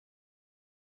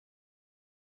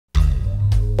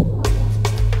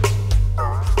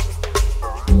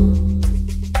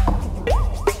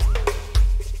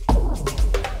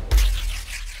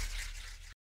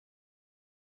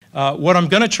What I'm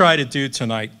going to try to do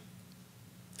tonight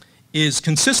is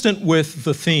consistent with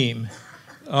the theme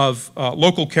of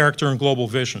local character and global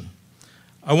vision.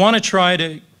 I want to try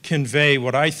to convey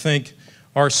what I think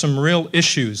are some real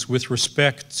issues with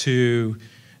respect to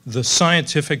the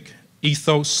scientific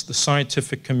ethos, the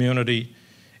scientific community,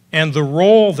 and the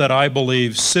role that I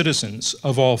believe citizens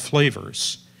of all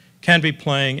flavors can be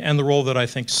playing, and the role that I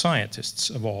think scientists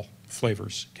of all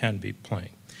flavors can be playing.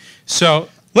 So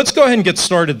let's go ahead and get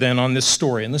started then on this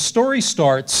story. And the story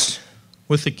starts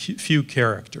with a few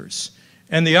characters.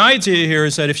 And the idea here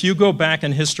is that if you go back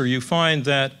in history, you find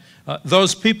that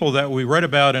those people that we read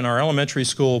about in our elementary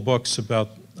school books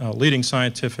about leading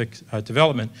scientific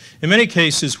development, in many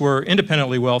cases were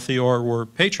independently wealthy or were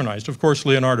patronized. Of course,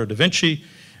 Leonardo da Vinci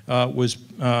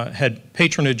had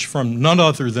patronage from none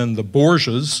other than the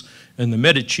Borgias and the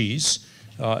Medicis.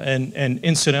 And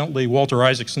incidentally, Walter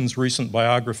Isaacson's recent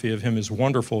biography of him is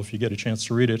wonderful if you get a chance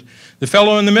to read it. The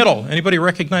fellow in the middle. Anybody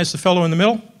recognize the fellow in the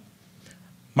middle?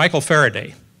 Michael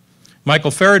Faraday.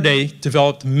 Michael Faraday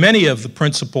developed many of the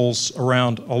principles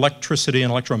around electricity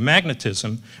and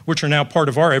electromagnetism, which are now part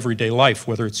of our everyday life,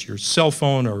 whether it's your cell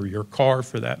phone or your car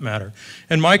for that matter.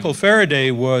 And Michael Faraday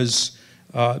was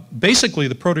basically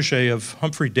the protege of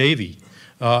Humphrey Davy,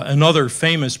 another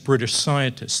famous British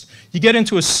scientist. You get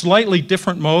into a slightly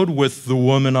different mode with the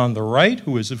woman on the right,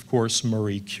 who is, of course,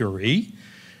 Marie Curie,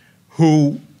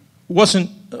 who wasn't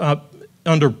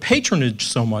under patronage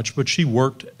so much, but she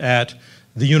worked at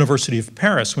the University of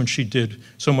Paris when she did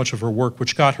so much of her work,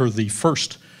 which got her the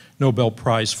first Nobel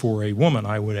Prize for a woman,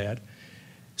 I would add.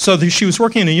 So she was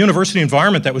working in a university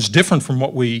environment that was different from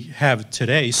what we have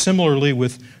today. Similarly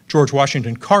with George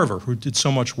Washington Carver, who did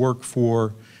so much work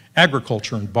for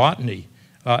agriculture and botany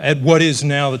at what is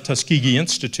now the Tuskegee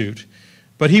Institute.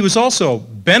 But he was also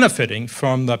benefiting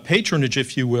from the patronage,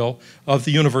 if you will, of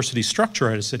the university structure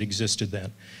as it existed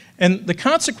then. And the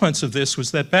consequence of this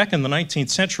was that back in the 19th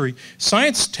century,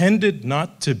 science tended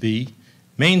not to be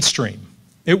mainstream.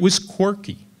 It was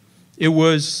quirky. It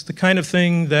was the kind of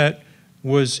thing that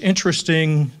was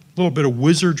interesting, a little bit of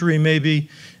wizardry maybe.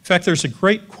 In fact, there's a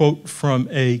great quote from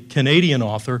a Canadian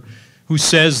author who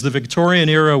says the Victorian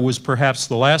era was perhaps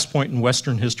the last point in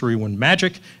Western history when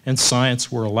magic and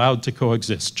science were allowed to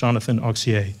coexist, Jonathan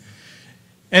Auxier.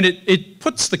 And it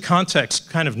puts the context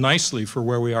kind of nicely for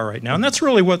where we are right now. And that's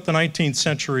really what the 19th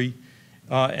century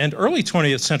and early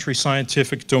 20th century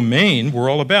scientific domain were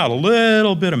all about. A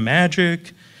little bit of magic,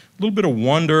 a little bit of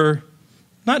wonder,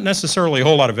 not necessarily a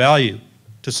whole lot of value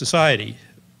to society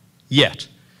yet.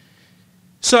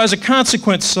 So as a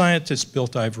consequence, scientists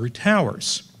built ivory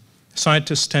towers.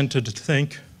 Scientists tended to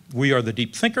think we are the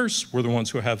deep thinkers, we're the ones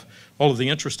who have all of the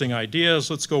interesting ideas,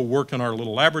 let's go work in our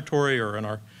little laboratory or in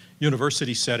our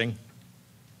university setting,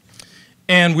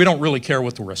 and we don't really care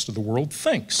what the rest of the world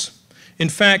thinks. In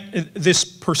fact, this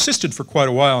persisted for quite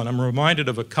a while, and I'm reminded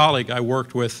of a colleague I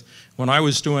worked with when I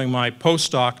was doing my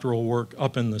postdoctoral work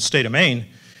up in the state of Maine,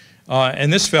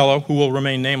 and this fellow, who will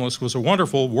remain nameless, was a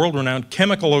wonderful, world-renowned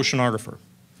chemical oceanographer.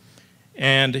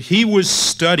 And he was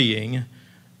studying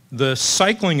the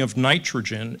cycling of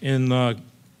nitrogen in the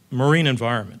marine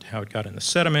environment, how it got in the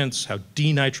sediments, how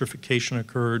denitrification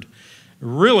occurred,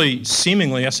 really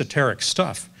seemingly esoteric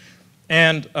stuff.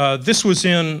 And this was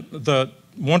in the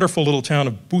wonderful little town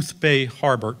of Boothbay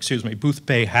Harbor,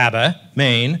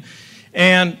 Maine.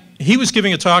 And he was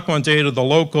giving a talk one day to the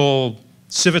local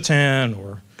Civitan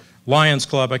or Lions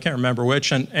Club, I can't remember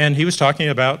which, and he was talking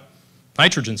about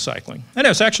nitrogen cycling. And it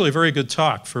was actually a very good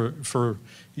talk for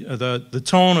the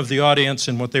tone of the audience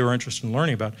and what they were interested in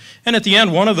learning about. And at the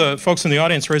end, one of the folks in the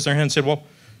audience raised their hand and said, well,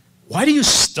 why do you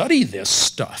study this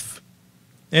stuff?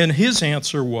 And his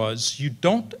answer was, you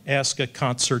don't ask a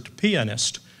concert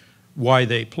pianist why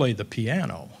they play the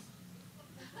piano.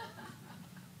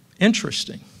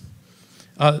 Interesting.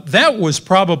 That was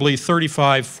probably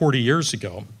 35, 40 years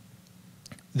ago.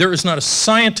 There is not a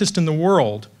scientist in the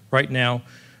world right now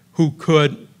who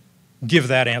could give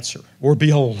that answer or be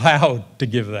allowed to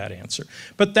give that answer.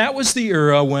 But that was the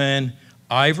era when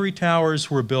ivory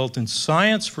towers were built and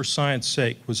science for science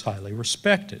sake was highly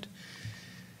respected.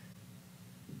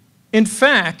 In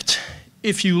fact,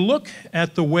 if you look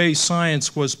at the way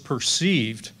science was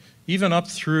perceived, even up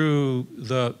through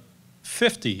the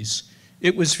 50s,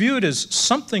 it was viewed as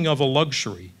something of a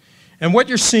luxury. And what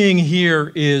you're seeing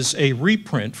here is a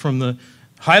reprint from the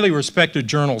highly respected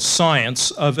journal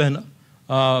Science of an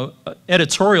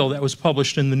editorial that was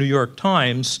published in the New York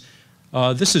Times.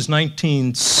 This is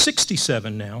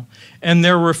 1967 now, and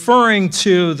they're referring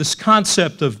to this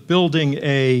concept of building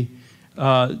a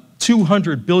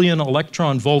 200 billion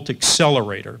electron volt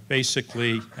accelerator,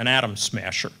 basically an atom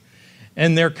smasher.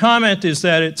 And their comment is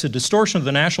that it's a distortion of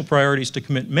the national priorities to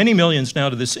commit many millions now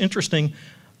to this interesting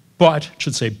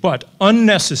but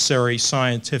unnecessary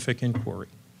scientific inquiry.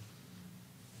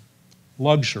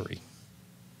 Luxury.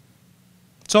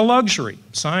 It's a luxury.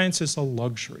 Science is a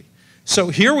luxury. So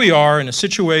here we are in a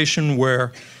situation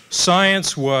where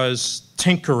science was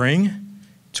tinkering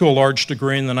to a large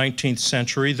degree in the 19th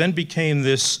century, then became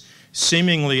this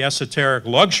seemingly esoteric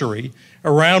luxury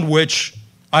around which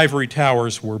ivory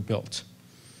towers were built.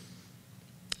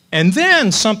 And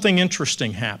then something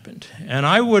interesting happened, and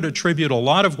I would attribute a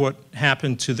lot of what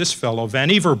happened to this fellow,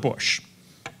 Vannevar Bush.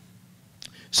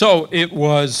 So it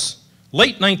was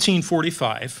late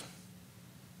 1945,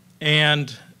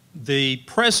 and the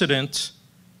president,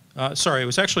 it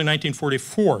was actually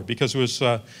 1944 because it was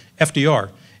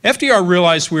FDR. FDR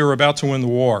realized we were about to win the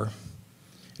war.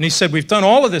 And he said, we've done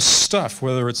all of this stuff,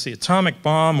 whether it's the atomic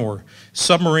bomb or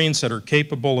submarines that are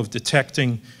capable of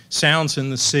detecting sounds in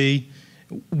the sea.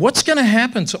 What's going to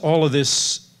happen to all of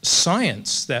this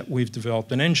science that we've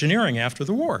developed in engineering after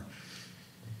the war?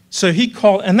 So he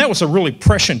called, and that was a really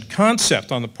prescient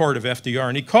concept on the part of FDR,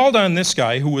 and he called on this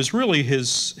guy who was really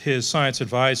his science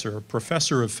advisor, a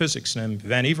professor of physics named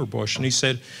Vannevar Bush, and he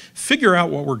said, figure out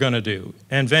what we're going to do.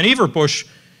 And Vannevar Bush,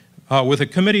 with a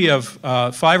committee of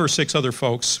 5 or 6 other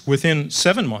folks, within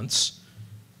 7 months,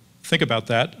 think about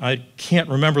that, I can't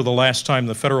remember the last time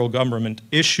the federal government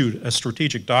issued a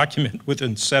strategic document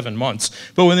within 7 months,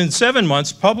 but within 7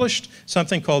 months published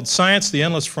something called Science, the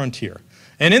Endless Frontier.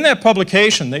 And in that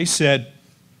publication, they said,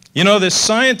 you know, this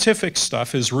scientific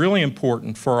stuff is really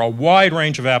important for a wide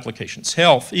range of applications,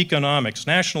 health, economics,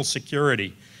 national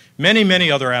security, many,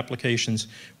 many other applications.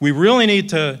 We really need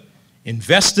to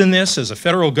invest in this as a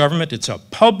federal government. It's a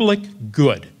public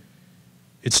good.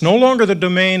 It's no longer the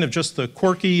domain of just the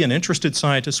quirky and interested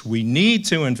scientists. We need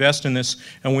to invest in this,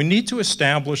 and we need to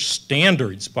establish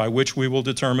standards by which we will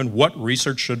determine what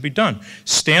research should be done.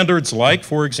 Standards like,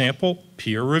 for example,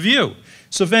 peer review.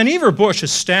 So Vannevar Bush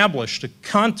established a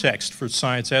context for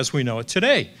science as we know it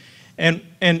today. And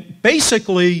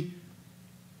basically,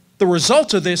 the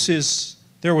result of this is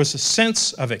there was a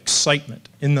sense of excitement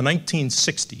in the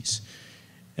 1960s.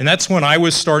 And that's when I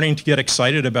was starting to get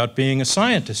excited about being a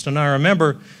scientist. And I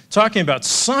remember talking about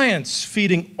science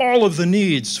feeding all of the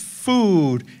needs,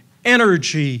 food,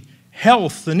 energy,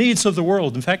 health, the needs of the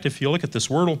world. In fact, if you look at this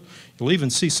world, you'll even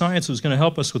see science was going to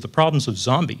help us with the problems of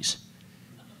zombies.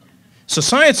 So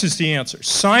science is the answer.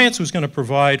 Science was going to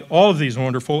provide all of these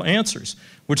wonderful answers,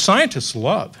 which scientists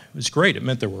love. It was great. It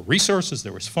meant there were resources,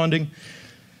 there was funding.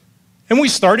 And we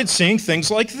started seeing things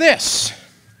like this.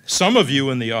 Some of you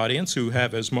in the audience who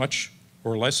have as much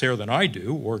or less hair than I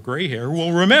do, or gray hair,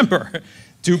 will remember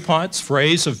DuPont's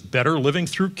phrase of better living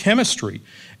through chemistry.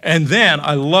 And then,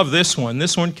 I love this one.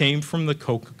 This one came from the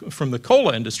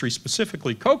cola industry,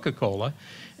 specifically Coca-Cola.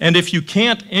 And if you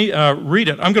can't read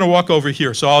it, I'm going to walk over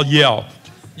here, so I'll yell.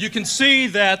 You can see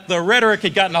that the rhetoric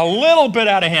had gotten a little bit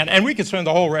out of hand, and we could spend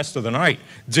the whole rest of the night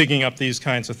digging up these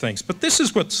kinds of things. But this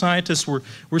is what scientists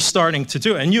were starting to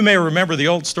do. And you may remember the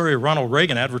old story of Ronald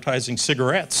Reagan advertising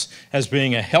cigarettes as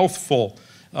being a healthful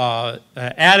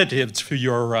additive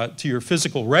to your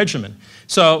physical regimen.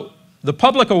 So the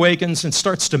public awakens and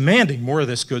starts demanding more of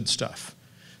this good stuff.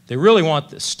 They really want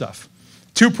this stuff.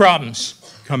 2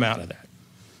 problems come out of that.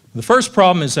 The first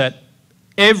problem is that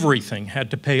everything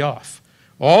had to pay off.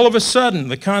 All of a sudden,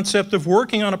 the concept of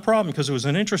working on a problem, because it was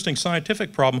an interesting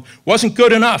scientific problem, wasn't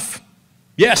good enough.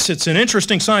 Yes, it's an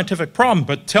interesting scientific problem,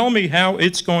 but tell me how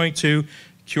it's going to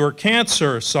cure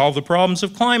cancer, solve the problems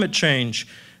of climate change,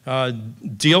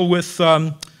 deal with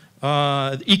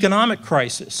economic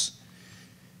crisis.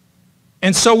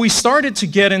 And so we started to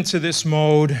get into this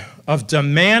mode of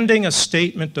demanding a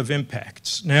statement of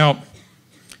impacts. Now,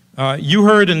 you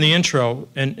heard in the intro,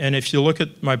 and if you look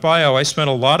at my bio, I spent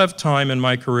a lot of time in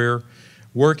my career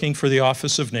working for the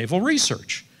Office of Naval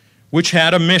Research, which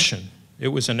had a mission. It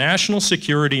was a national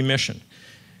security mission.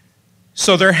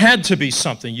 So there had to be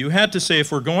something. You had to say,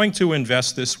 if we're going to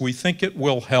invest this, we think it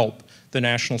will help the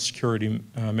national security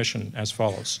mission as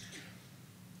follows.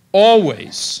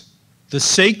 Always, the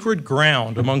sacred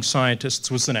ground among scientists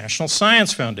was the National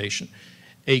Science Foundation,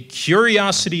 a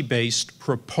curiosity-based,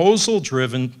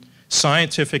 proposal-driven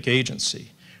scientific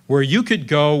agency where you could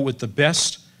go with the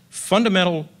best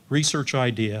fundamental research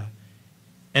idea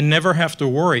and never have to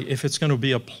worry if it's going to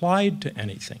be applied to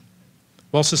anything.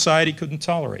 Well, society couldn't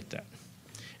tolerate that.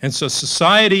 And so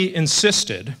society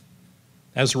insisted,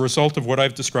 as a result of what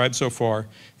I've described so far,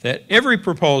 that every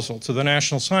proposal to the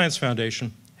National Science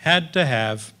Foundation had to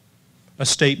have a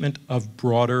statement of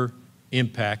broader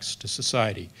impacts to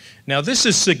society. Now, this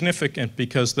is significant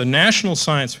because the National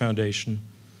Science Foundation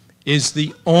is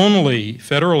the only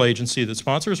federal agency that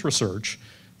sponsors research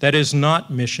that is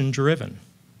not mission-driven.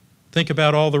 Think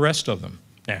about all the rest of them.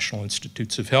 National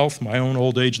Institutes of Health, my own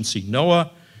old agency, NOAA,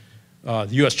 the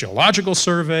U.S. Geological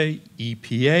Survey,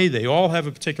 EPA, they all have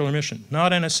a particular mission,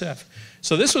 not NSF.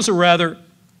 So this was a rather,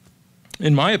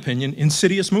 in my opinion,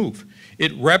 insidious move.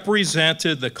 It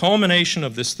represented the culmination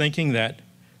of this thinking that,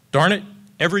 darn it,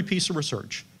 every piece of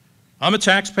research. I'm a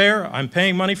taxpayer, I'm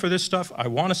paying money for this stuff, I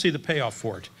want to see the payoff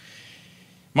for it.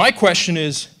 My question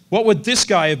is, what would this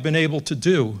guy have been able to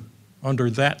do under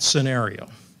that scenario?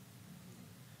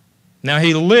 Now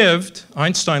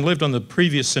Einstein lived on the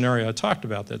previous scenario I talked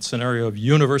about, that scenario of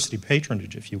university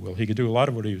patronage, if you will. He could do a lot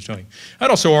of what he was doing. I'd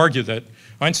also argue that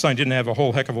Einstein didn't have a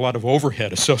whole heck of a lot of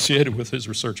overhead associated with his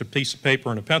research. A piece of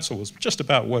paper and a pencil was just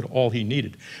about all he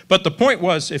needed. But the point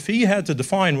was, if he had to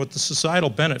define what the societal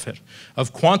benefit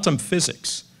of quantum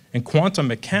physics and quantum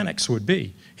mechanics would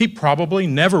be, he probably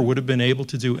never would have been able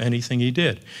to do anything he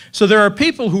did. So there are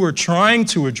people who are trying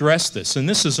to address this, and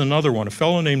this is another one, a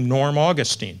fellow named Norm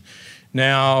Augustine.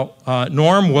 Now,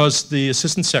 Norm was the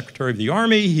Assistant Secretary of the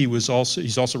Army. He's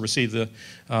also received the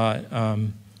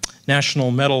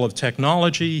National Medal of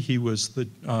Technology. He was the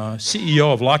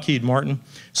CEO of Lockheed Martin.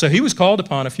 So he was called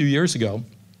upon a few years ago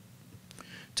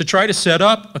to try to set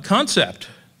up a concept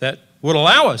that would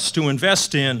allow us to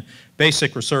invest in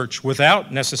basic research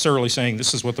without necessarily saying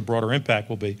this is what the broader impact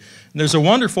will be. And there's a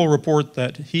wonderful report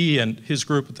that he and his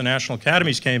group at the National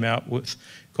Academies came out with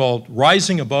called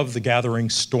Rising Above the Gathering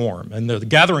Storm. And the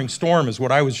gathering storm is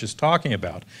what I was just talking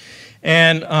about.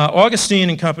 And Augustine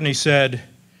and company said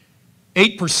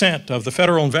 8% of the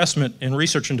federal investment in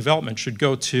research and development should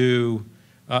go to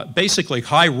basically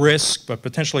high risk but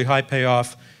potentially high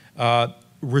payoff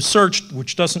research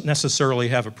which doesn't necessarily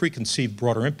have a preconceived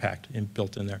broader impact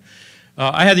built in there.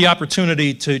 I had the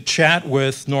opportunity to chat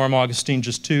with Norm Augustine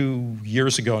just 2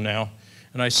 years ago now,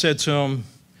 and I said to him,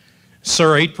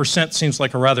 "Sir, 8% seems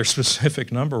like a rather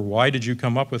specific number. Why did you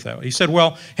come up with that?" He said,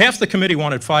 "Well, half the committee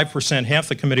wanted 5%, half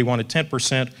the committee wanted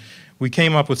 10%. We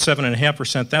came up with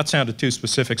 7.5%. That sounded too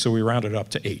specific, so we rounded up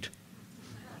to 8.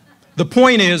 The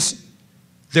point is,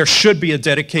 there should be a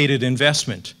dedicated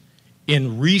investment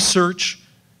in research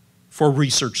for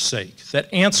research's sake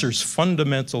that answers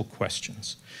fundamental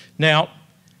questions. Now,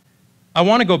 I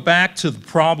want to go back to the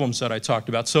problems that I talked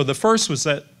about. So the first was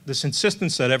that this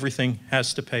insistence that everything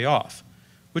has to pay off,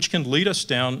 which can lead us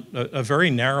down a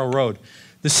very narrow road.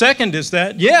 The second is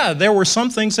that, yeah, there were some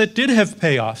things that did have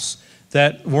payoffs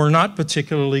that were not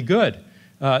particularly good.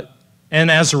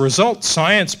 And as a result,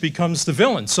 science becomes the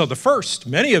villain. So the first,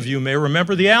 many of you may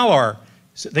remember the Alar.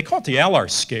 They call it the Alar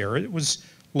scare. It was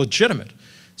legitimate.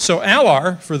 So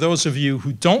Alar, for those of you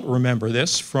who don't remember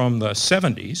this from the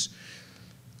 70s,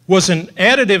 was an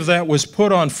additive that was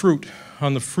put on fruit,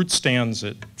 on the fruit stands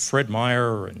at Fred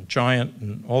Meyer and Giant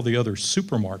and all the other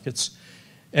supermarkets.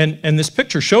 And this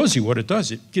picture shows you what it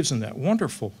does. It gives them that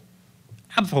wonderful,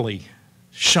 apple-y,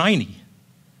 shiny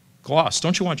gloss.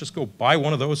 Don't you want to just go buy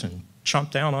one of those and chomp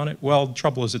down on it? Well, the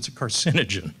trouble is it's a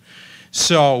carcinogen.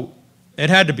 So it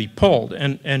had to be pulled.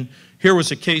 And here was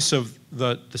a case of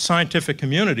the scientific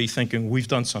community thinking, we've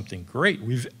done something great.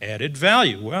 We've added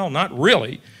value. Well, not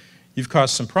really. You've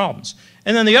caused some problems.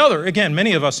 And then the other, again,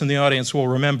 many of us in the audience will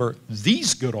remember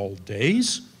these good old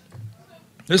days.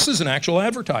 This is an actual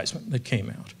advertisement that came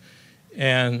out.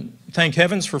 And thank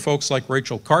heavens for folks like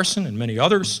Rachel Carson and many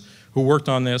others who worked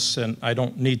on this. And I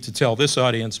don't need to tell this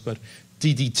audience, but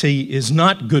DDT is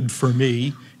not good for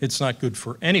me. It's not good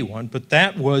for anyone. But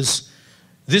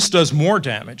this does more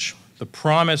damage. The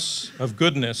promise of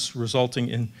goodness resulting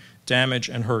in damage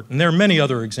and hurt. And there are many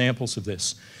other examples of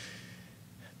this.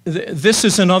 This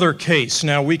is another case.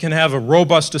 Now, we can have a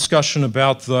robust discussion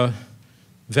about the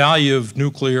value of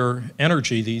nuclear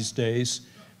energy these days,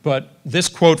 but this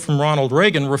quote from Ronald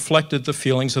Reagan reflected the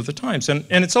feelings of the times. And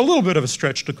it's a little bit of a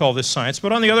stretch to call this science,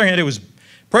 but on the other hand, it was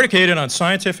predicated on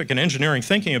scientific and engineering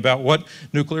thinking about what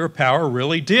nuclear power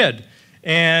really did.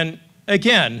 And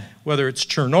again, whether it's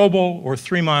Chernobyl or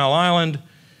 3 Mile Island,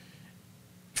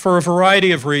 for a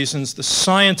variety of reasons, the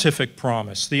scientific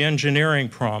promise, the engineering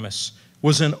promise,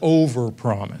 was an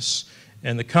over-promise.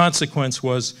 And the consequence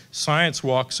was science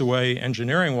walks away,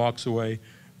 engineering walks away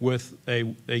with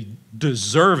a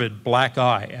deserved black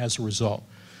eye as a result.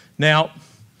 Now,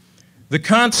 the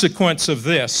consequence of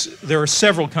this, there are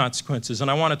several consequences,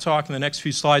 and I want to talk in the next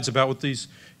few slides about what these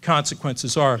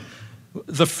consequences are.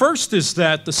 The first is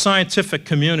that the scientific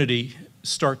community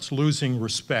starts losing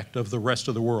respect of the rest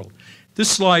of the world.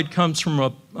 This slide comes from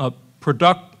a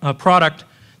product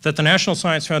that the National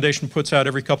Science Foundation puts out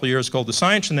every couple of years called the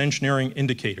Science and Engineering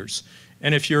Indicators.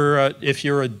 And if you're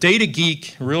a data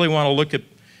geek, really want to look at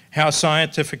how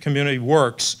scientific community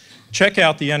works, check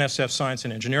out the NSF Science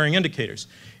and Engineering Indicators.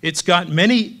 It's got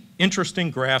many interesting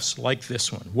graphs like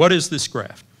this one. What is this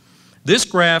graph? This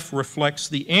graph reflects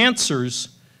the answers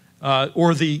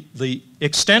or the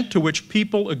extent to which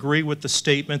people agree with the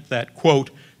statement that,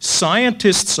 quote,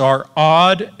 scientists are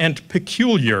odd and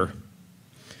peculiar.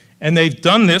 And they've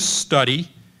done this study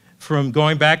from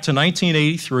going back to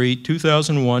 1983,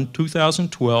 2001,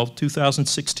 2012,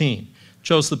 2016.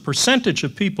 Shows the percentage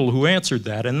of people who answered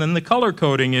that, and then the color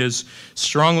coding is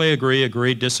strongly agree,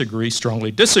 agree, disagree,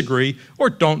 strongly disagree,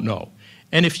 or don't know.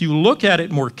 And if you look at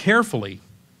it more carefully,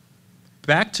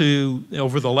 back to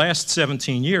over the last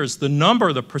 17 years,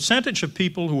 the percentage of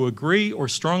people who agree or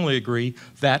strongly agree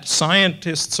that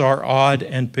scientists are odd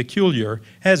and peculiar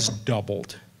has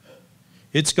doubled.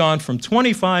 It's gone from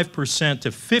 25% to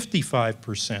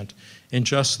 55% in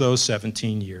just those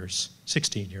 16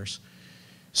 years.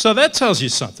 So that tells you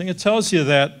something. It tells you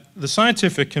that the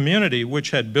scientific community,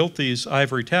 which had built these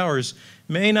ivory towers,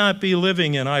 may not be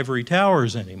living in ivory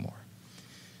towers anymore.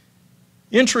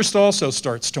 Interest also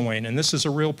starts to wane, and this is a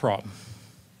real problem.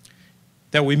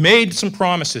 That we made some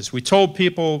promises. We told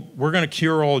people, we're going to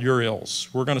cure all your ills.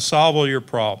 We're going to solve all your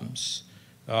problems.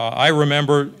 I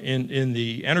remember in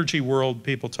the energy world,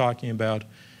 people talking about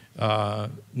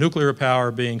nuclear power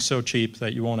being so cheap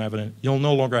that you'll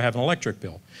no longer have an electric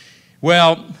bill.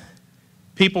 Well,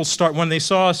 people when they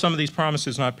saw some of these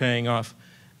promises not paying off,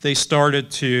 they started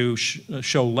to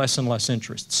show less and less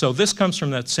interest. So this comes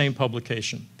from that same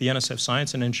publication, the NSF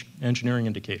Science and Engineering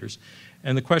Indicators.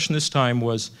 And the question this time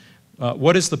was,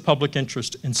 what is the public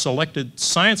interest in selected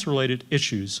science-related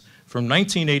issues from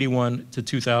 1981 to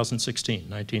 2016?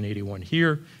 1981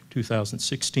 here,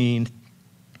 2016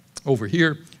 over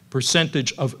here,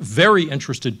 percentage of very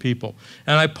interested people.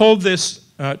 And I pulled this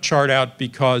chart out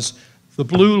because the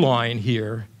blue line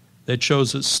here that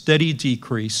shows a steady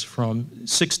decrease from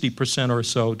 60% or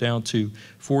so down to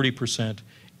 40%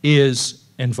 is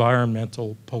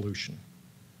environmental pollution.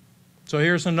 So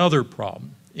here's another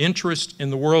problem. Interest in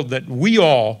the world that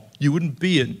you wouldn't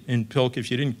be in PILC if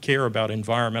you didn't care about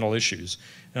environmental issues,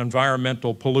 and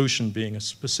environmental pollution being a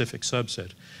specific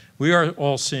subset. We are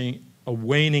all seeing a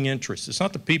waning interest. It's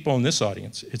not the people in this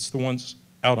audience, it's the ones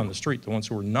out on the street, the ones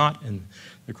who are not in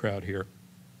the crowd here.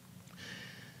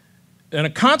 And a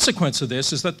consequence of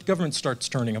this is that the government starts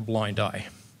turning a blind eye.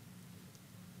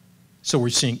 So we're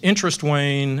seeing interest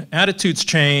wane, attitudes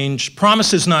change,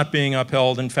 promises not being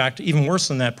upheld. In fact, even worse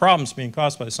than that, problems being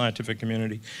caused by the scientific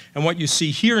community. And what you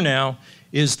see here now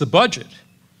is the budget.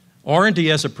 R&D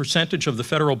as a percentage of the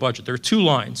federal budget. There are two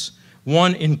lines.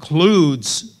 One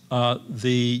includes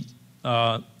the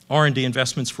R&D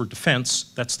investments for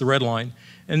defense, that's the red line.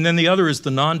 And then the other is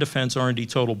the non-defense R&D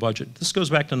total budget. This goes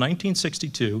back to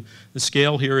 1962. The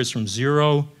scale here is from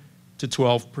 0 to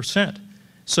 12%.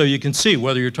 So you can see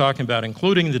whether you're talking about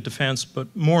including the defense,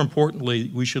 but more importantly,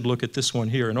 we should look at this one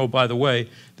here. And oh, by the way,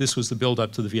 this was the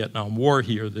build-up to the Vietnam War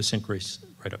here, this increase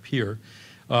right up here.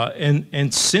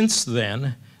 And since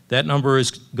then, that number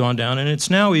has gone down, and it's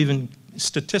now even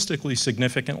statistically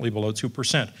significantly below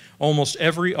 2%. Almost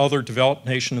every other developed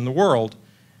nation in the world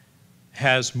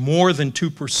has more than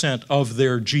 2% of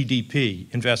their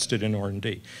GDP invested in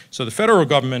R&D. So the federal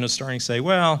government is starting to say,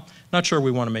 well, not sure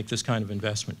we want to make this kind of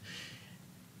investment.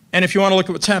 And if you want to look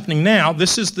at what's happening now,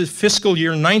 this is the fiscal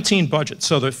year 19 budget.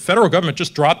 So the federal government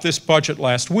just dropped this budget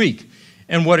last week.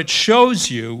 And what it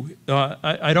shows you,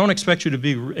 I don't expect you to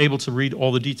be able to read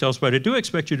all the details, but I do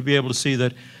expect you to be able to see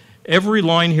that every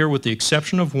line here, with the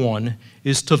exception of one,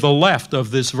 is to the left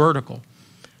of this vertical.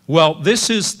 Well, this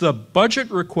is the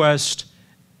budget request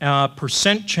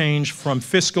percent change from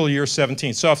fiscal year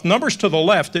 17. So if numbers to the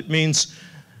left, it means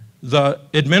the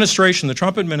administration, the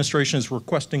Trump administration, is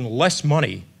requesting less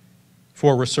money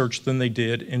for research than they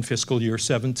did in fiscal year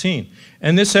 17.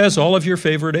 And this has all of your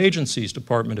favorite agencies: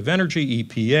 Department of Energy,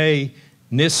 EPA,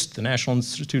 NIST, the National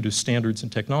Institute of Standards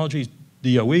and Technology,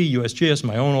 DOE, USGS,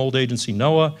 my own old agency,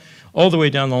 NOAA, all the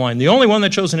way down the line. The only one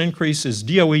that shows an increase is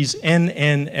DOE's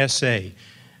NNSA,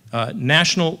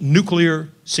 National Nuclear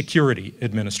Security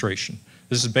Administration.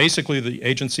 This is basically the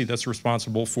agency that's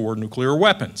responsible for nuclear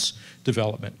weapons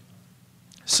development.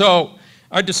 So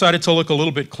I decided to look a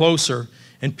little bit closer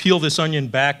and peel this onion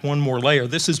back one more layer.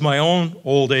 This is my own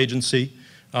old agency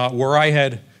where I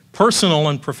had personal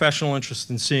and professional interest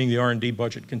in seeing the R&D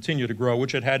budget continue to grow,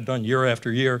 which it had done year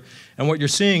after year. And what you're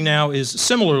seeing now is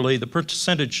similarly the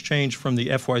percentage change from the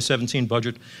FY17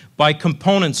 budget by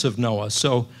components of NOAA.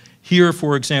 So Here,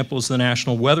 for example, is the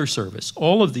National Weather Service.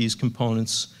 All of these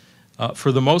components,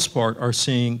 for the most part, are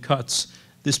seeing cuts.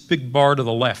 This big bar to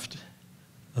the left,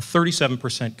 a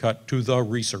 37% cut to the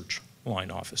research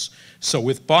line office. So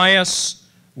with bias,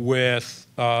 with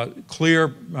clear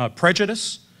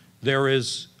prejudice, there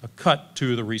is a cut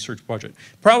to the research budget.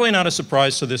 Probably not a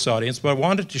surprise to this audience, but I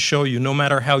wanted to show you, no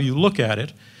matter how you look at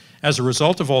it, as a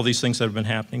result of all these things that have been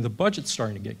happening, the budget's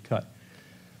starting to get cut.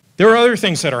 There are other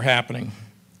things that are happening.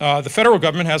 The federal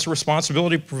government has a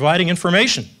responsibility for providing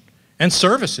information and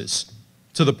services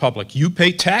to the public. You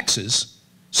pay taxes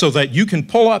so that you can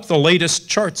pull up the latest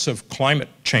charts of climate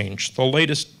change, the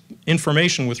latest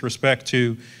information with respect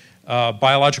to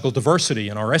biological diversity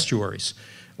in our estuaries.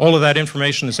 All of that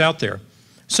information is out there.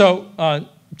 So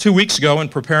 2 weeks ago, in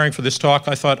preparing for this talk,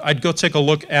 I thought I'd go take a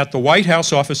look at the White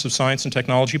House Office of Science and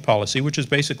Technology Policy, which is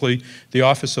basically the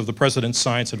office of the President's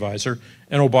Science Advisor.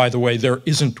 And oh, by the way, there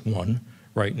isn't one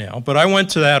right now. But I went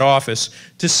to that office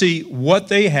to see what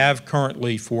they have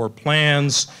currently for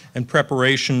plans and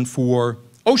preparation for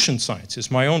ocean sciences,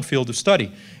 my own field of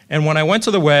study. And when I went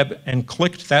to the web and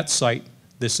clicked that site,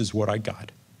 this is what I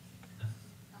got.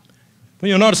 Well,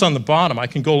 you'll notice on the bottom, I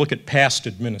can go look at past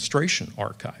administration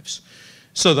archives.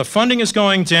 So the funding is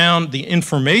going down, the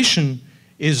information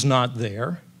is not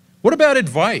there. What about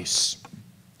advice?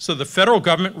 So the federal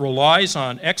government relies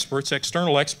on experts,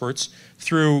 external experts,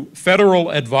 through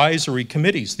federal advisory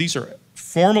committees. These are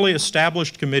formally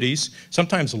established committees,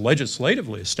 sometimes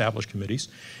legislatively established committees.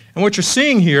 And what you're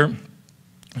seeing here,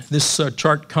 this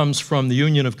chart comes from the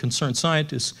Union of Concerned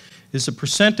Scientists, is the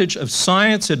percentage of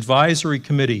science advisory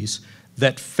committees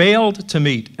that failed to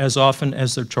meet as often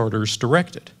as their charters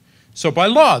directed. So by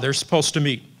law, they're supposed to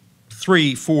meet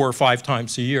 3, 4, 5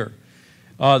 times a year.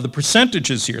 The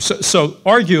percentages here, so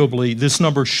arguably this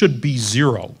number should be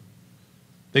 0.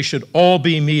 They should all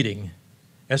be meeting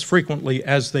as frequently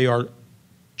as they are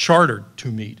chartered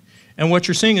to meet. And what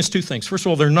you're seeing is 2 things. First of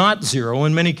all, they're not 0.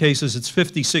 In many cases, it's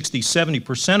 50, 60,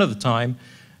 70% of the time.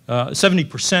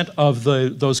 70% of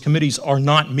those committees are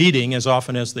not meeting as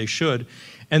often as they should.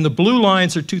 And the blue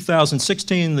lines are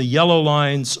 2016, the yellow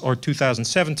lines are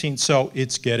 2017, so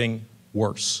it's getting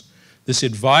worse. This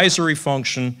advisory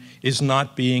function is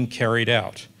not being carried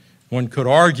out. One could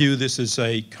argue this is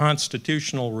a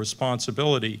constitutional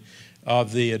responsibility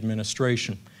of the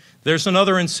administration. There's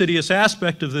another insidious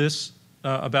aspect of this,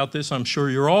 about this I'm sure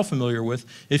you're all familiar with.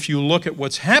 If you look at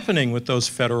what's happening with those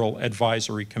federal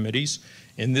advisory committees,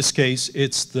 in this case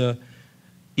it's the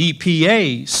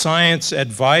EPA Science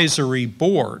Advisory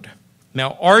Board.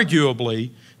 Now,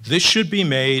 arguably, this should be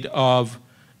made of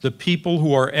the people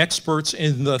who are experts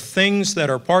in the things that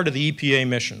are part of the EPA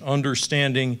mission,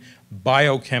 understanding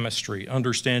biochemistry,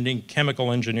 understanding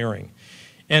chemical engineering.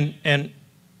 And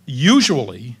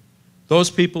usually, those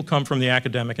people come from the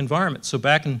academic environment. So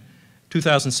back in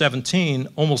 2017,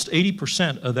 almost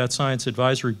 80% of that Science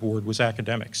Advisory Board was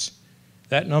academics.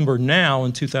 That number now,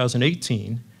 in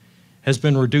 2018, has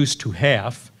been reduced to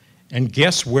half, and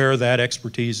guess where that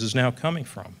expertise is now coming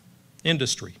from?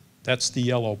 Industry. That's the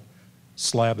yellow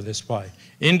slab of this pie.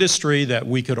 Industry that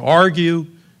we could argue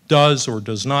does or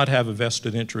does not have a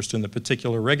vested interest in the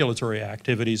particular regulatory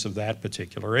activities of that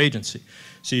particular agency.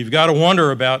 So you've got to wonder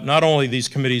about not only these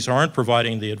committees aren't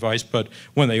providing the advice, but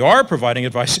when they are providing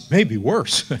advice, it may be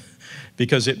worse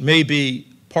because it may be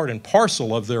part and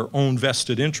parcel of their own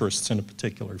vested interests in a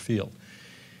particular field.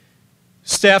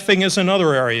 Staffing is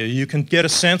another area. You can get a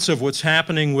sense of what's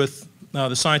happening with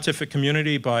the scientific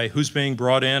community by who's being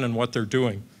brought in and what they're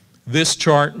doing. This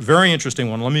chart, very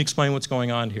interesting one. Let me explain what's going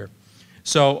on here.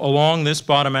 So along this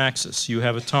bottom axis, you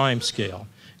have a time scale.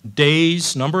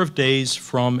 Days, number of days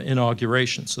from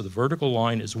inauguration. So the vertical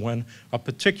line is when a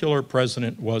particular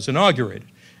president was inaugurated.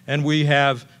 And we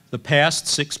have the past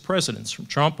 6 presidents, from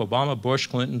Trump, Obama, Bush,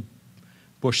 Clinton,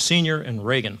 Bush Sr., and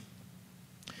Reagan.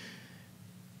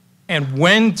 And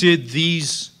when did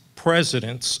these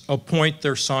presidents appoint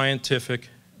their scientific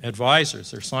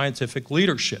advisors, their scientific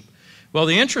leadership? Well,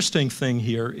 the interesting thing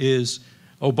here is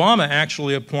Obama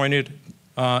actually appointed,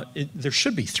 there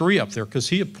should be 3 up there, because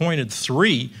he appointed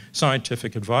 3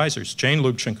 scientific advisors. Jane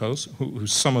Lubchenco, who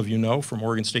some of you know from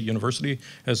Oregon State University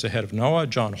as the head of NOAA,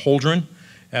 John Holdren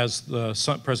as the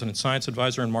President's Science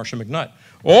Advisor, and Marcia McNutt.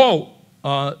 All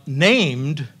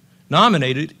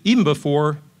nominated even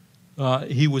before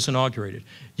he was inaugurated.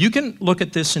 You can look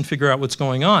at this and figure out what's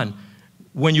going on.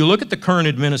 When you look at the current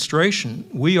administration,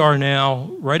 we are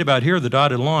now, right about here, the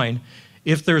dotted line.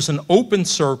 If there's an open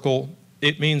circle,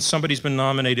 it means somebody's been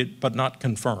nominated but not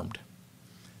confirmed.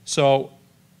 So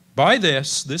by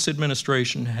this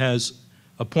administration has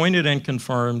appointed and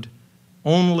confirmed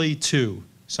only 2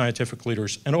 scientific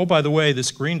leaders. And oh, by the way,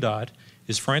 this green dot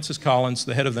is Francis Collins,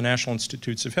 the head of the National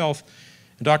Institutes of Health.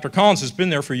 And Dr. Collins has been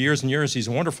there for years and years. He's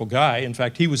a wonderful guy. In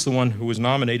fact, he was the one who was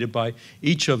nominated by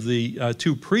each of the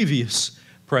two previous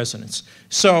presidents.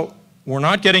 So we're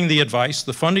not getting the advice.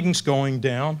 The funding's going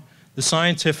down. The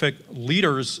scientific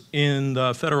leaders in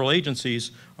the federal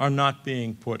agencies are not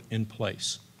being put in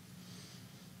place.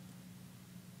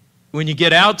 When you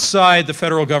get outside the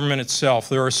federal government itself,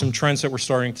 there are some trends that we're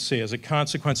starting to see as a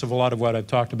consequence of a lot of what I've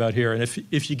talked about here. And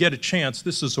if you get a chance,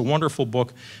 this is a wonderful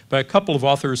book by a couple of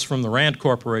authors from the Rand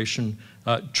Corporation,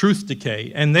 Truth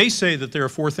Decay. And they say that there are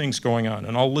 4 things going on,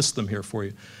 and I'll list them here for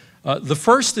you. The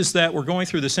first is that we're going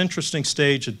through this interesting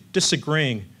stage of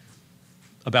disagreeing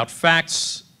about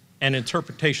facts and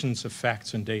interpretations of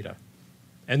facts and data.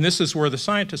 And this is where the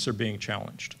scientists are being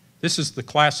challenged. This is the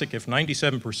classic, if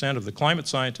 97% of the climate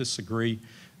scientists agree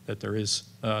that there is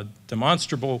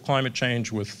demonstrable climate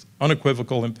change with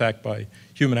unequivocal impact by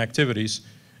human activities,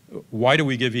 why do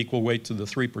we give equal weight to the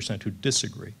 3% who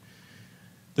disagree?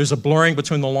 There's a blurring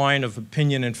between the line of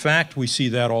opinion and fact. We see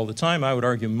that all the time. I would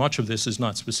argue much of this is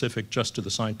not specific just to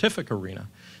the scientific arena.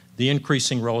 The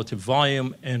increasing relative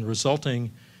volume and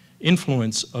resulting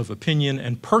influence of opinion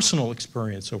and personal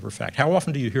experience over fact. How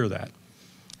often do you hear that?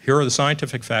 Here are the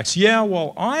scientific facts. Yeah,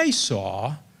 well, I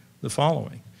saw the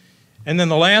following. And then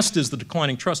the last is the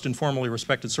declining trust in formally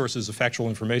respected sources of factual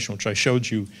information, which I showed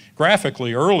you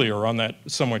graphically earlier on that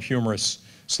somewhat humorous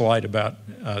slide about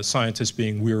scientists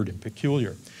being weird and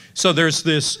peculiar. So there's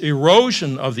this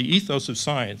erosion of the ethos of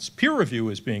science. Peer review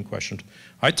is being questioned.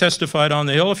 I testified on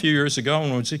the Hill a few years ago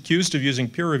and was accused of using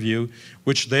peer review,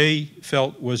 which they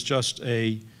felt was just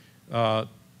a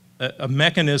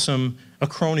mechanism, a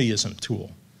cronyism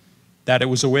tool, that it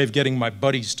was a way of getting my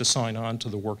buddies to sign on to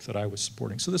the work that I was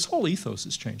supporting. So this whole ethos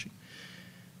is changing.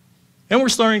 And we're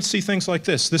starting to see things like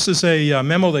this. This is a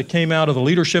memo that came out of the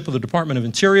leadership of the Department of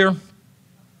Interior.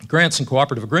 Grants and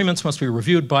cooperative agreements must be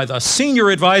reviewed by the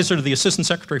senior advisor to the Assistant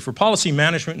Secretary for Policy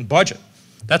Management and Budget.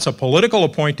 That's a political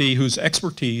appointee whose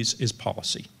expertise is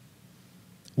policy.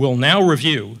 We'll now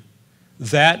review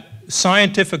that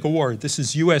scientific award. This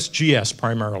is USGS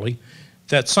primarily.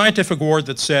 That scientific award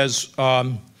that says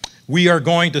we are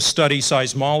going to study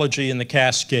seismology in the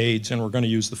Cascades and we're going to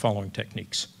use the following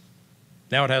techniques.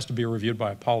 Now it has to be reviewed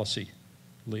by a policy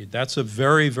lead. That's a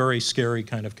very, very scary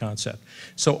kind of concept.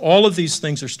 So all of these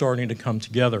things are starting to come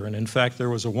together. And in fact,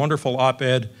 there was a wonderful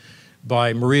op-ed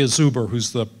by Maria Zuber,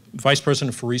 who's the vice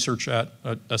president for research at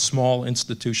a small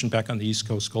institution back on the East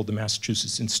Coast called the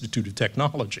Massachusetts Institute of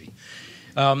Technology.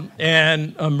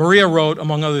 Maria wrote,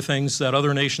 among other things, that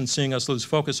other nations seeing us lose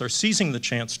focus are seizing the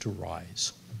chance to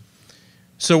rise.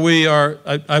 So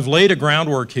I've laid a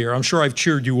groundwork here. I'm sure I've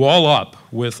cheered you all up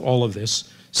with all of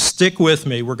this. Stick with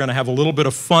me. We're going to have a little bit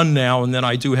of fun now, and then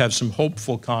I do have some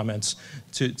hopeful comments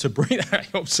to bring. I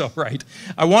hope so, right?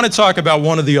 I want to talk about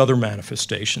one of the other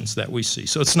manifestations that we see.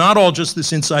 So it's not all just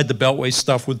this inside the Beltway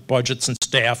stuff with budgets and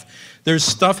staff. There's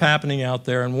stuff happening out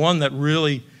there, and one that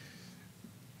really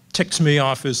ticks me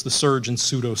off is the surge in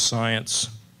pseudoscience.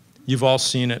 You've all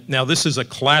seen it. Now, this is a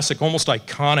classic, almost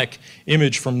iconic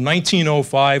image from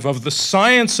 1905 of the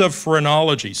science of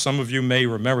phrenology. Some of you may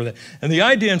remember that. And the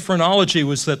idea in phrenology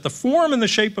was that the form and the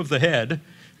shape of the head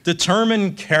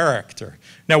determine character.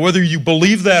 Now, whether you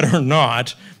believe that or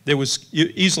not, it was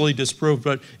easily disproved.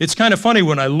 But it's kind of funny,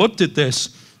 when I looked at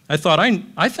this, I thought,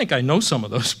 I think I know some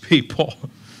of those people.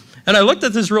 And I looked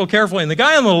at this real carefully, and the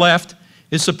guy on the left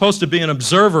is supposed to be an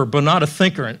observer but not a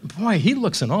thinker. And boy, he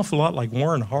looks an awful lot like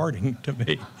Warren Harding to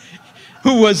me,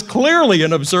 who was clearly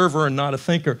an observer and not a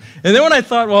thinker. And then when I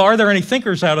thought, well, are there any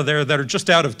thinkers out of there that are just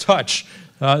out of touch?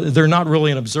 They're not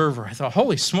really an observer. I thought,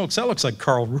 holy smokes, that looks like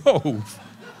Karl Rove.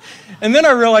 And then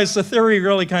I realized the theory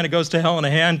really kind of goes to hell in a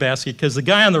handbasket, because the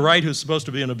guy on the right, who's supposed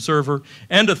to be an observer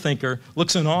and a thinker,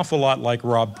 looks an awful lot like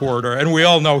Rob Porter, and we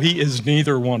all know he is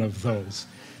neither one of those.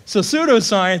 So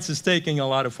pseudoscience is taking a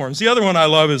lot of forms. The other one I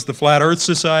love is the Flat Earth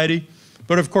Society.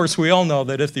 But of course, we all know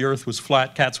that if the Earth was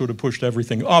flat, cats would have pushed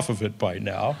everything off of it by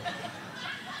now.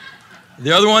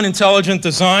 The other one, intelligent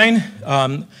design.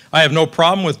 I have no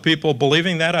problem with people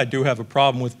believing that. I do have a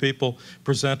problem with people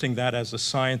presenting that as a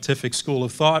scientific school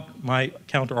of thought. My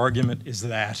counter-argument is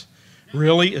that.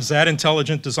 Really? Is that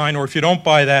intelligent design? Or if you don't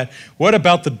buy that, what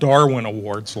about the Darwin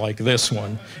Awards like this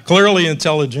one? Clearly,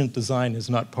 intelligent design is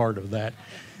not part of that.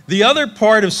 The other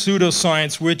part of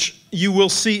pseudoscience, which you will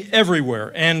see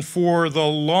everywhere, and for the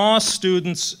law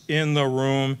students in the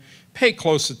room, pay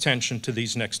close attention to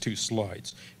these next 2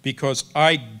 slides, because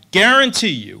I guarantee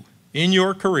you, in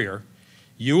your career,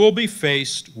 you will be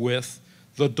faced with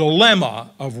the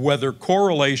dilemma of whether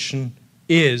correlation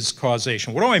is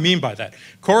causation. What do I mean by that?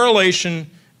 Correlation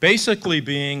basically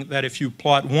being that if you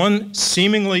plot one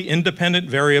seemingly independent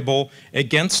variable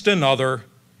against another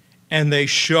and they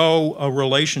show a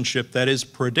relationship that is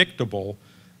predictable,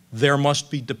 there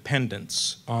must be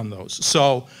dependence on those.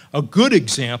 So a good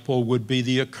example would be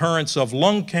the occurrence of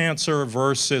lung cancer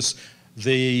versus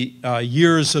the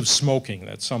years of smoking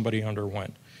that somebody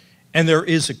underwent. And there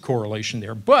is a correlation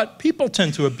there. But people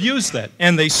tend to abuse that.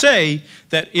 And they say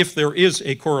that if there is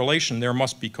a correlation, there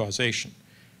must be causation,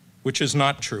 which is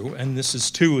not true. And this is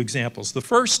two examples. The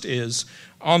first is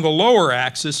on the lower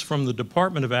axis from the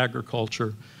Department of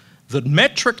Agriculture, the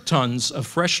metric tons of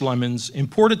fresh lemons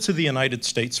imported to the United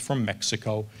States from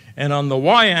Mexico. And on the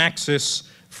y-axis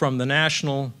from the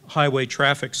National Highway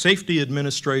Traffic Safety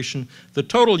Administration, the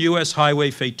total US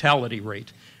highway fatality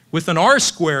rate, with an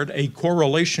R-squared, a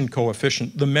correlation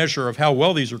coefficient, the measure of how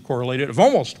well these are correlated, of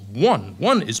almost 1.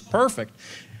 1 is perfect.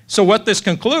 So what this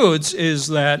concludes is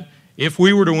that if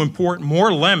we were to import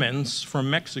more lemons from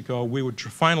Mexico, we would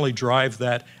finally drive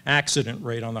that accident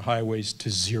rate on the highways to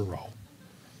 0.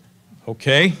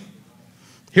 Okay?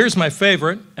 Here's my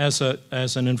favorite as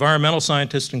an environmental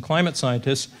scientist and climate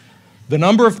scientist, the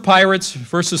number of pirates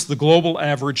versus the global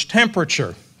average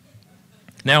temperature.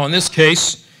 Now in this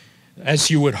case,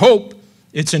 as you would hope,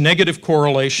 it's a negative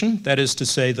correlation. That is to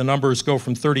say, the numbers go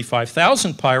from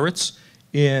 35,000 pirates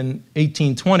in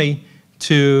 1820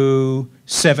 to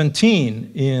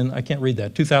 17 in, I can't read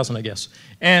that, 2000, I guess.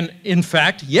 And in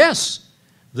fact, yes,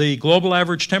 the global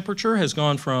average temperature has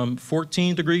gone from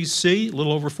 14 degrees C, a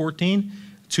little over 14,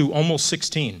 to almost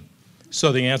 16.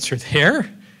 So the answer there,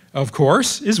 of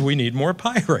course, is we need more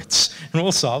pirates, and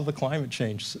we'll solve the climate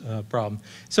change problem.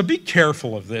 So be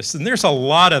careful of this, and there's a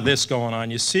lot of this going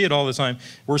on. You see it all the time.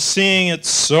 We're seeing it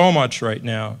so much right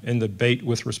now in the debate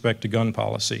with respect to gun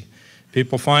policy.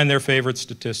 People find their favorite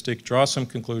statistic, draw some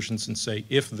conclusions, and say,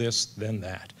 if this, then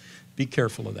that. Be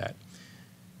careful of that.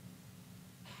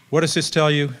 What does this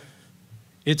tell you?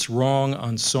 It's wrong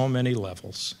on so many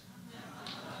levels.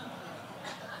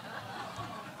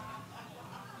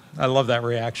 I love that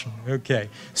reaction. Okay,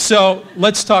 so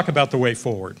let's talk about the way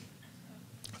forward.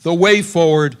 The way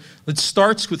forward, it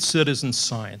starts with citizen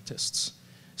scientists.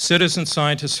 Citizen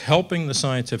scientists helping the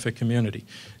scientific community.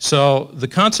 So the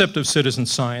concept of citizen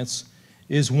science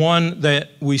is one that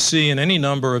we see in any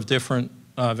number of different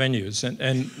venues.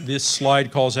 And this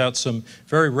slide calls out some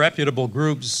very reputable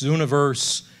groups,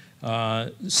 Zooniverse,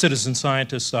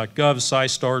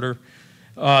 citizenscientists.gov,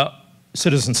 SciStarter,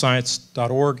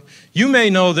 citizenscience.org. You may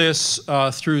know this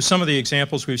through some of the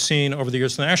examples we've seen over the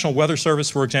years. The National Weather Service,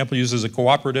 for example, uses a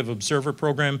cooperative observer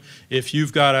program. If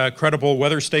you've got a credible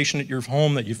weather station at your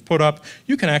home that you've put up,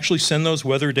 you can actually send those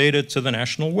weather data to the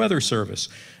National Weather Service.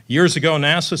 Years ago,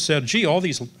 NASA said, gee, all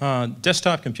these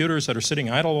desktop computers that are sitting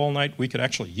idle all night, we could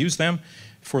actually use them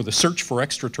for the search for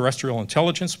extraterrestrial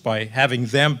intelligence by having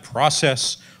them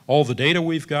process all the data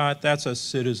we've got. That's a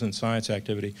citizen science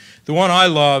activity. The one I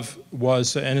love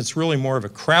was, and it's really more of a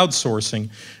crowdsourcing,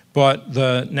 but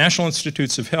the National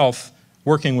Institutes of Health,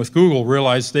 working with Google,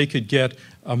 realized they could get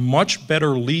a much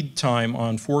better lead time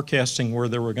on forecasting where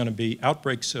there were going to be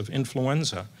outbreaks of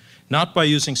influenza, not by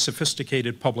using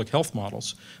sophisticated public health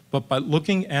models, but by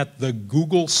looking at the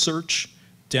Google search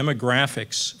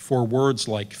demographics for words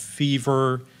like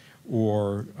fever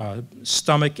or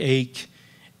stomach ache.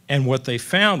 And what they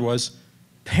found was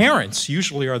parents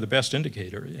usually are the best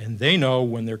indicator, and they know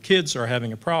when their kids are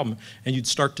having a problem, and you'd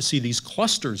start to see these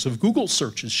clusters of Google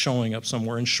searches showing up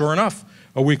somewhere, and sure enough,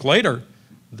 a week later,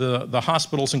 the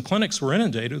hospitals and clinics were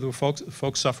inundated with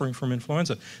folks suffering from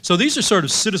influenza. So these are sort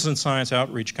of citizen science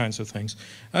outreach kinds of things.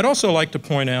 I'd also like to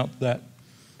point out that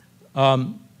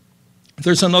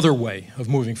there's another way of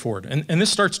moving forward, and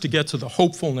this starts to get to the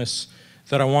hopefulness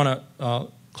that I want to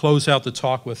close out the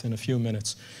talk with in a few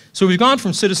minutes. So we've gone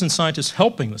from citizen scientists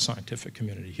helping the scientific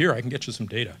community, here I can get you some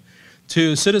data,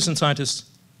 to citizen scientists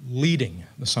leading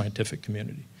the scientific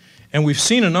community. And we've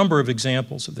seen a number of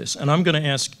examples of this, and I'm going to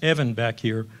ask Evan back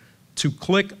here to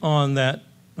click on that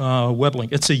web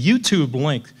link. It's a YouTube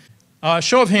link.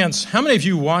 Show of hands, how many of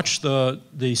you watched the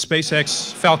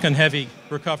SpaceX Falcon Heavy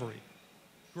recovery?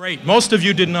 Great, most of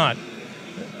you did not.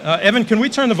 Evan, can we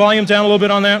turn the volume down a little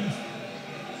bit on that?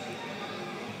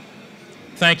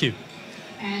 Thank you.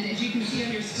 And as you can see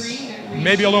on your screen,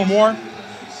 maybe a little more.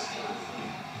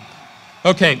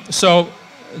 Okay, so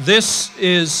this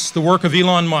is the work of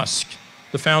Elon Musk,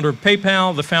 the founder of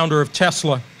PayPal, the founder of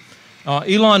Tesla.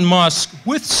 Elon Musk,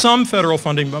 with some federal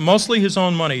funding, but mostly his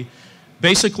own money,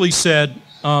 basically said,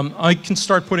 I can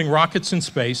start putting rockets in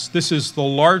space. This is the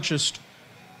largest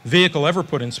vehicle ever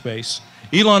put in space.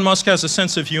 Elon Musk has a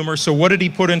sense of humor, so what did he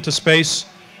put into space?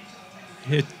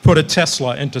 He put a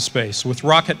Tesla into space with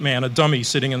Rocket Man, a dummy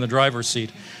sitting in the driver's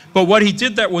seat. But what he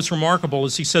did that was remarkable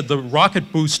is he said the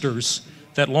rocket boosters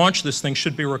that launched this thing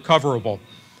should be recoverable.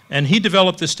 And he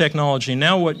developed this technology.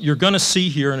 Now what you're going to see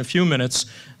here in a few minutes,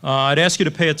 I'd ask you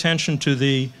to pay attention to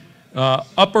the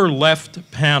upper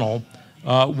left panel,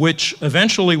 which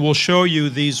eventually will show you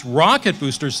these rocket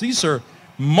boosters. These are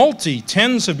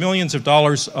tens of millions of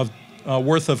dollars of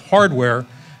worth of hardware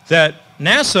that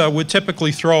NASA would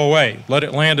typically throw away, let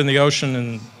it land in the ocean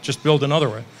and just build another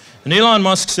one. And Elon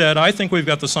Musk said, I think we've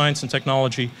got the science and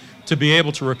technology to be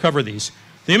able to recover these.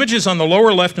 The images on the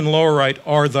lower left and lower right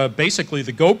are basically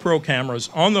the GoPro cameras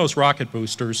on those rocket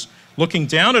boosters looking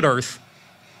down at Earth.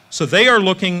 So they are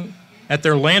looking at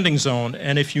their landing zone,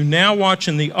 and if you now watch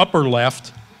in the upper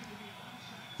left,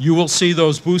 you will see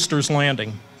those boosters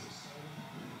landing.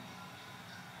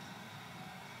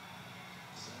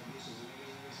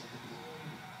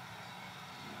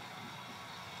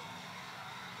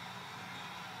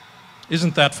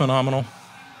 Isn't that phenomenal?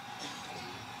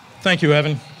 Thank you,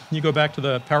 Evan. Can you go back to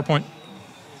the PowerPoint?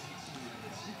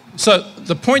 So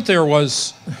the point there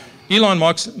was Elon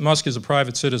Musk is a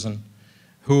private citizen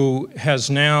who has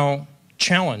now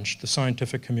challenged the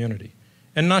scientific community.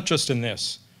 And not just in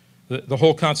this. The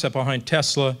whole concept behind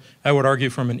Tesla, I would argue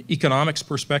from an economics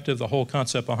perspective, the whole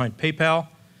concept behind PayPal,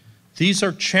 these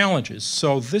are challenges.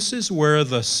 So this is where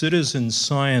the citizen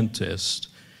scientist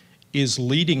is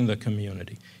leading the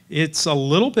community. It's a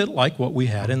little bit like what we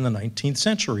had in the 19th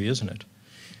century, isn't it?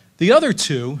 The other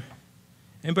two,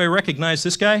 anybody recognize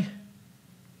this guy?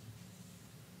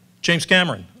 James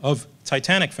Cameron of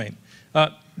Titanic fame.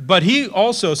 But he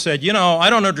also said, you know, I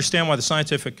don't understand why the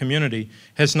scientific community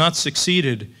has not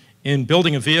succeeded in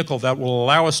building a vehicle that will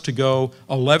allow us to go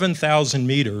 11,000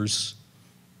 meters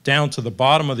down to the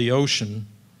bottom of the ocean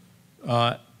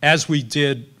as we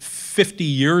did 50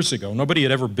 years ago. Nobody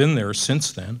had ever been there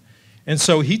since then. And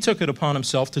so he took it upon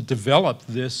himself to develop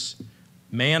this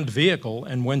manned vehicle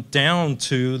and went down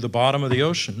to the bottom of the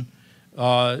ocean.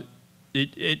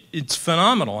 It's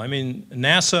phenomenal. I mean,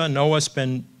 NASA, NOAA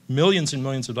spend millions and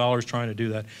millions of dollars trying to do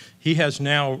that. He has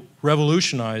now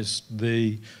revolutionized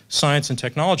the science and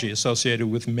technology associated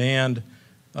with manned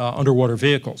underwater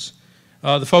vehicles.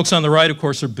 The folks on the right, of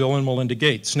course, are Bill and Melinda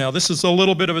Gates. Now, this is a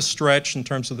little bit of a stretch in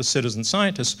terms of the citizen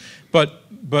scientists, but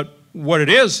what it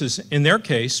is in their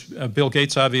case, Bill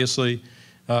Gates obviously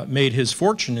made his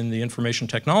fortune in the information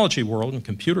technology world and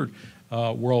computer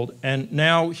world, and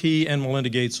now he and Melinda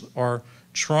Gates are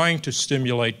trying to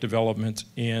stimulate development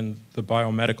in the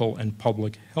biomedical and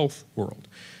public health world.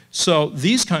 So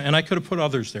these and I could have put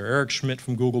others there, Eric Schmidt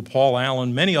from Google, Paul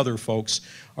Allen, many other folks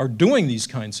are doing these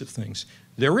kinds of things.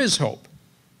 There is hope.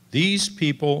 These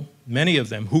people, many of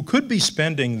them, who could be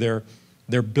spending their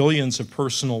billions of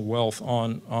personal wealth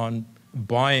on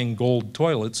buying gold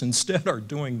toilets, instead are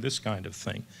doing this kind of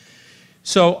thing.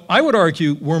 So I would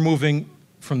argue we're moving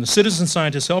from the citizen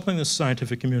scientists helping the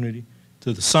scientific community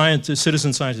to the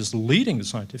citizen scientists leading the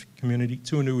scientific community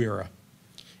to a new era.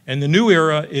 And the new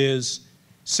era is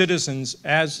citizens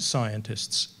as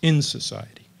scientists in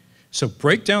society. So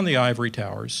break down the ivory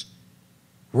towers,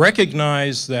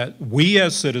 recognize that we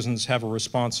as citizens have a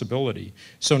responsibility.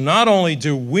 So not only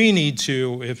do we need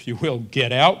to, if you will,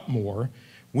 get out more,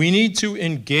 we need to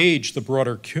engage the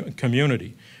broader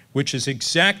community, which is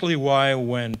exactly why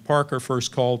when Parker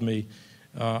first called me,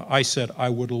 I said I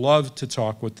would love to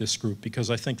talk with this group because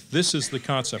I think this is the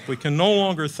concept. We can no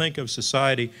longer think of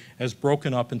society as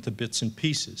broken up into bits and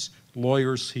pieces.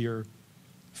 Lawyers here,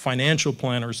 financial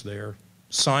planners there,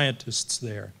 scientists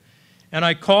there. And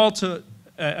I call to,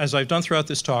 as I've done throughout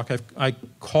this talk, I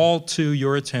call to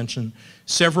your attention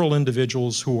several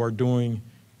individuals who are doing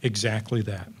exactly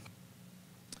that.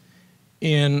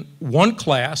 In one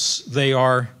class, they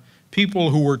are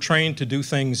people who were trained to do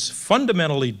things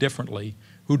fundamentally differently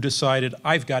who decided,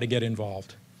 I've got to get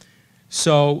involved.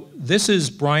 So this is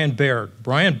Brian Baird.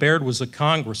 Brian Baird was a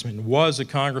congressman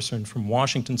from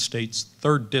Washington State's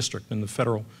 3rd District in the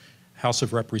Federal House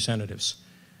of Representatives.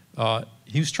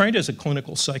 He was trained as a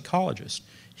clinical psychologist.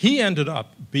 He ended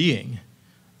up being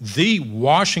the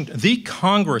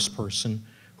congressperson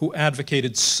who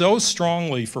advocated so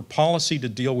strongly for policy to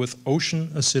deal with ocean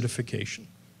acidification.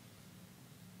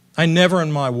 I never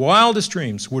in my wildest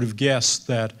dreams would have guessed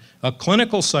that a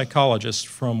clinical psychologist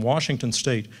from Washington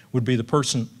State would be the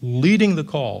person leading the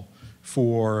call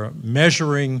for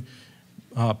measuring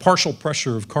partial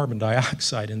pressure of carbon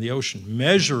dioxide in the ocean,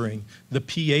 measuring the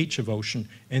pH of ocean,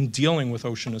 and dealing with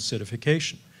ocean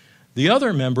acidification. The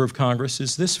other member of Congress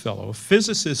is this fellow, a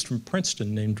physicist from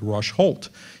Princeton named Rush Holt.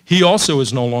 He also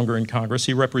is no longer in Congress.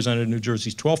 He represented New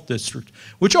Jersey's 12th district,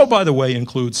 which, oh, by the way,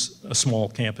 includes a small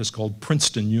campus called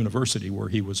Princeton University, where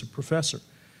he was a professor.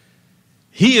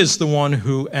 He is the one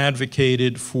who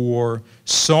advocated for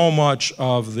so much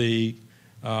of the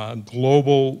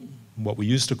global, what we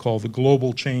used to call the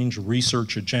global change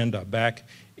research agenda back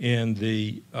in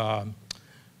the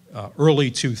early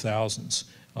 2000s.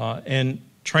 And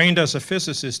trained as a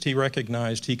physicist, he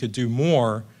recognized he could do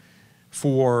more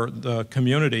for the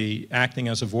community acting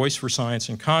as a voice for science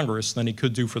in Congress than he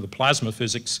could do for the plasma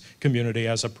physics community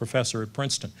as a professor at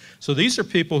Princeton. So these are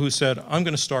people who said, I'm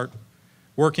going to start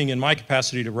working in my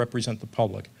capacity to represent the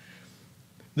public.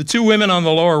 The two women on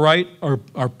the lower right are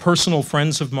personal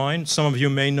friends of mine. Some of you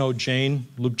may know Jane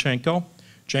Lubchenco.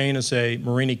 Jane is a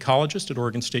marine ecologist at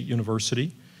Oregon State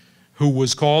University who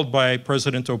was called by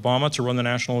President Obama to run the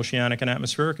National Oceanic and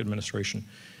Atmospheric Administration.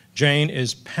 Jane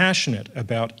is passionate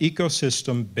about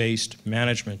ecosystem-based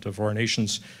management of our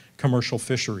nation's commercial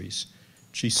fisheries.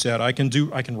 She said, I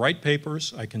can write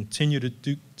papers, I continue to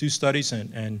do studies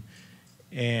and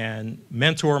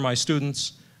mentor my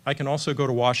students. I can also go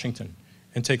to Washington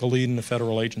and take a lead in a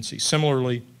federal agency.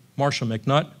 Similarly, Marcia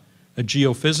McNutt, a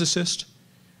geophysicist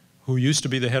who used to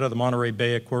be the head of the Monterey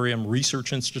Bay Aquarium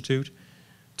Research Institute,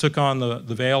 took on the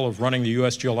veil of running the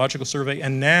U.S. Geological Survey,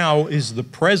 and now is the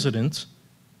president,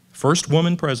 first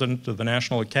woman president of the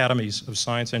National Academies of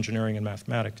Science, Engineering, and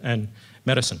Mathematics and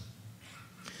Medicine.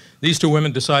 These two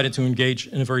women decided to engage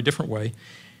in a very different way.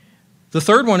 The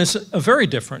third one is a very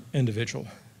different individual.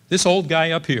 This old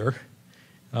guy up here,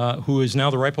 who is now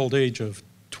the ripe old age of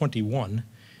 21,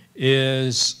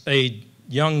 is a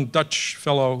young Dutch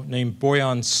fellow named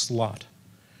Boyan Slat,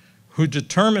 who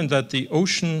determined that the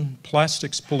ocean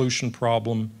plastics pollution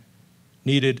problem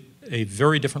needed a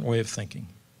very different way of thinking.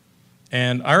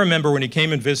 And I remember when he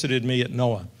came and visited me at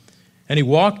NOAA, and he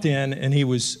walked in, and he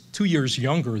was 2 years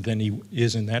younger than he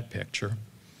is in that picture.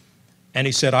 And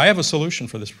he said, I have a solution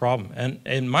for this problem.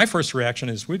 And my first reaction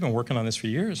is, we've been working on this for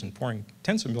years and pouring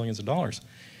tens of millions of dollars.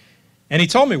 And he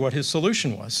told me what his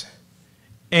solution was.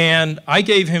 And I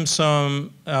gave him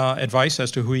some advice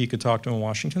as to who he could talk to in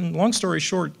Washington. Long story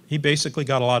short, he basically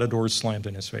got a lot of doors slammed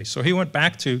in his face. So he went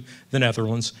back to the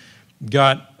Netherlands,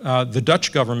 got the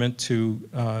Dutch government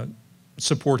to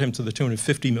support him to the tune of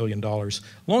 $50 million.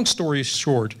 Long story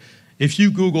short, if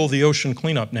you Google the ocean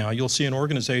cleanup now, you'll see an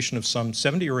organization of some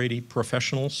 70 or 80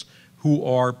 professionals who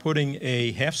are putting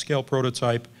a half-scale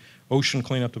prototype ocean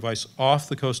cleanup device off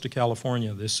the coast of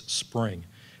California this spring.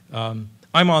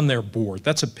 I'm on their board.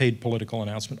 That's a paid political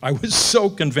announcement. I was so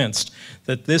convinced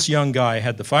that this young guy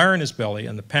had the fire in his belly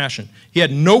and the passion. He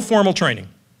had no formal training.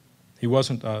 He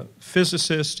wasn't a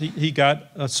physicist. He got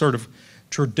a sort of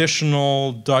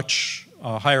traditional Dutch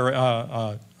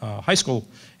high school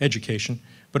education,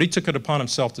 but he took it upon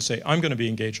himself to say, I'm going to be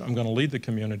engaged, I'm going to lead the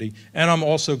community, and I'm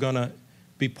also going to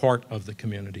be part of the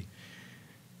community.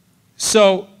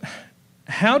 So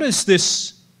how does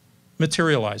this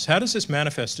materialize? How does this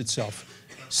manifest itself?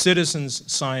 Citizens,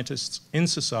 scientists in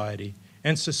society,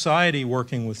 and society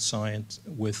working with science,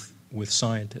 with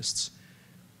scientists.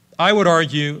 I would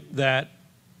argue that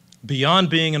beyond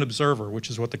being an observer, which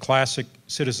is what the classic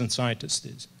citizen scientist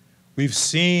is, we've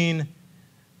seen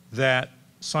that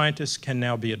scientists can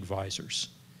now be advisors.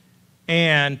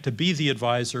 And to be the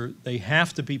advisor, they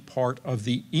have to be part of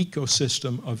the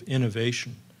ecosystem of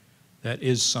innovation that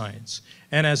is science.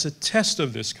 And as a test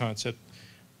of this concept,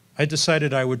 I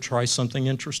decided I would try something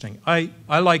interesting. I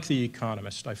like The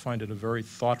Economist. I find it a very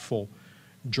thoughtful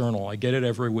journal. I get it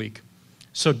every week.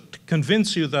 So to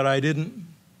convince you that I didn't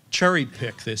cherry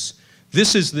pick this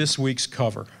is this week's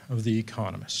cover of The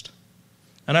Economist.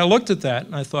 And I looked at that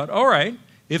and I thought, all right,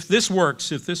 if this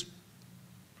works, if this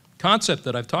concept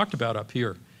that I've talked about up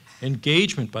here,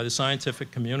 engagement by the scientific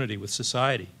community with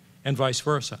society and vice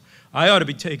versa, I ought to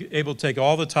be able to take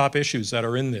all the top issues that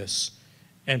are in this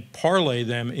and parlay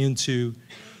them into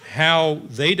how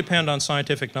they depend on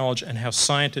scientific knowledge and how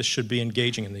scientists should be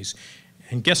engaging in these.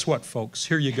 And guess what, folks?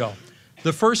 Here you go.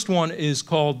 The first one is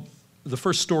called, the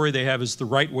first story they have is The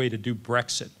Right Way to Do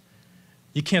Brexit.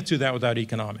 You can't do that without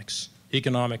economics.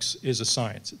 Economics is a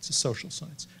science. It's a social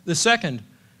science. The second,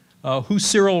 who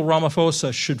Cyril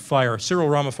Ramaphosa should fire. Cyril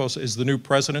Ramaphosa is the new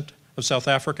president of South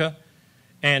Africa.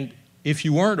 And if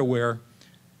you weren't aware,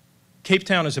 Cape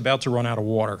Town is about to run out of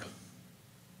water.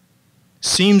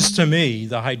 Seems to me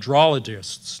the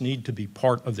hydrologists need to be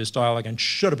part of this dialogue and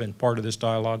should have been part of this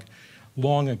dialogue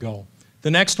long ago.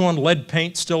 The next one, lead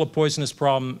paint, still a poisonous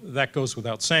problem. That goes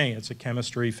without saying. It's a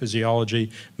chemistry,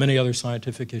 physiology, many other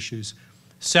scientific issues.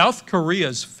 South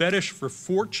Korea's fetish for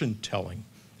fortune telling.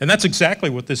 And that's exactly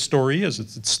what this story is.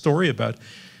 It's a story about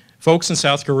folks in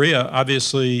South Korea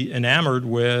obviously enamored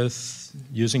with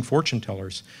using fortune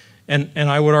tellers. And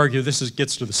I would argue this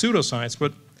gets to the pseudoscience,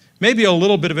 but maybe a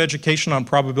little bit of education on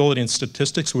probability and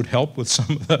statistics would help with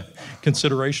some of the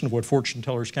consideration of what fortune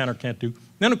tellers can or can't do. And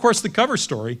then, of course, the cover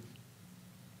story,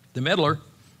 the meddler,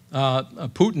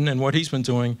 Putin and what he's been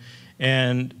doing,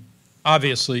 and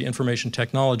obviously information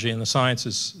technology and the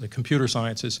sciences, the computer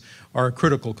sciences, are a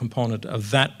critical component of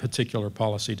that particular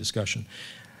policy discussion.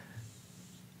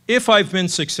 If I've been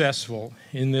successful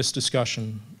in this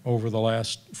discussion over the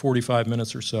last 45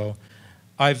 minutes or so,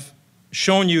 I've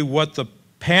shown you what the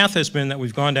path has been that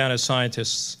we've gone down as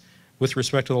scientists with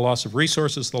respect to the loss of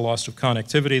resources, the loss of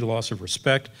connectivity, the loss of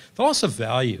respect, the loss of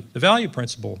value. The value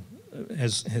principle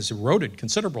has eroded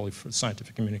considerably for the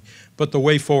scientific community, but the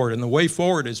way forward, and the way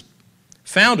forward is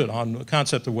founded on the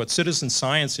concept of what citizen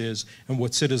science is and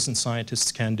what citizen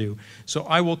scientists can do. So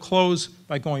I will close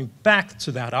by going back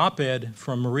to that op-ed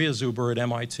from Maria Zuber at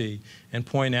MIT and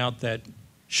point out that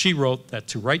she wrote that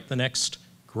to write the next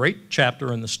great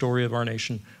chapter in the story of our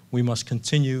nation, we must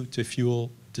continue to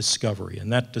fuel discovery.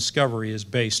 And that discovery is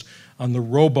based on the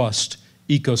robust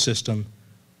ecosystem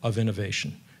of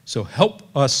innovation. So help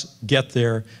us get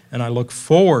there, and I look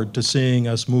forward to seeing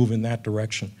us move in that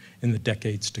direction in the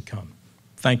decades to come.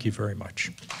 Thank you very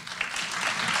much.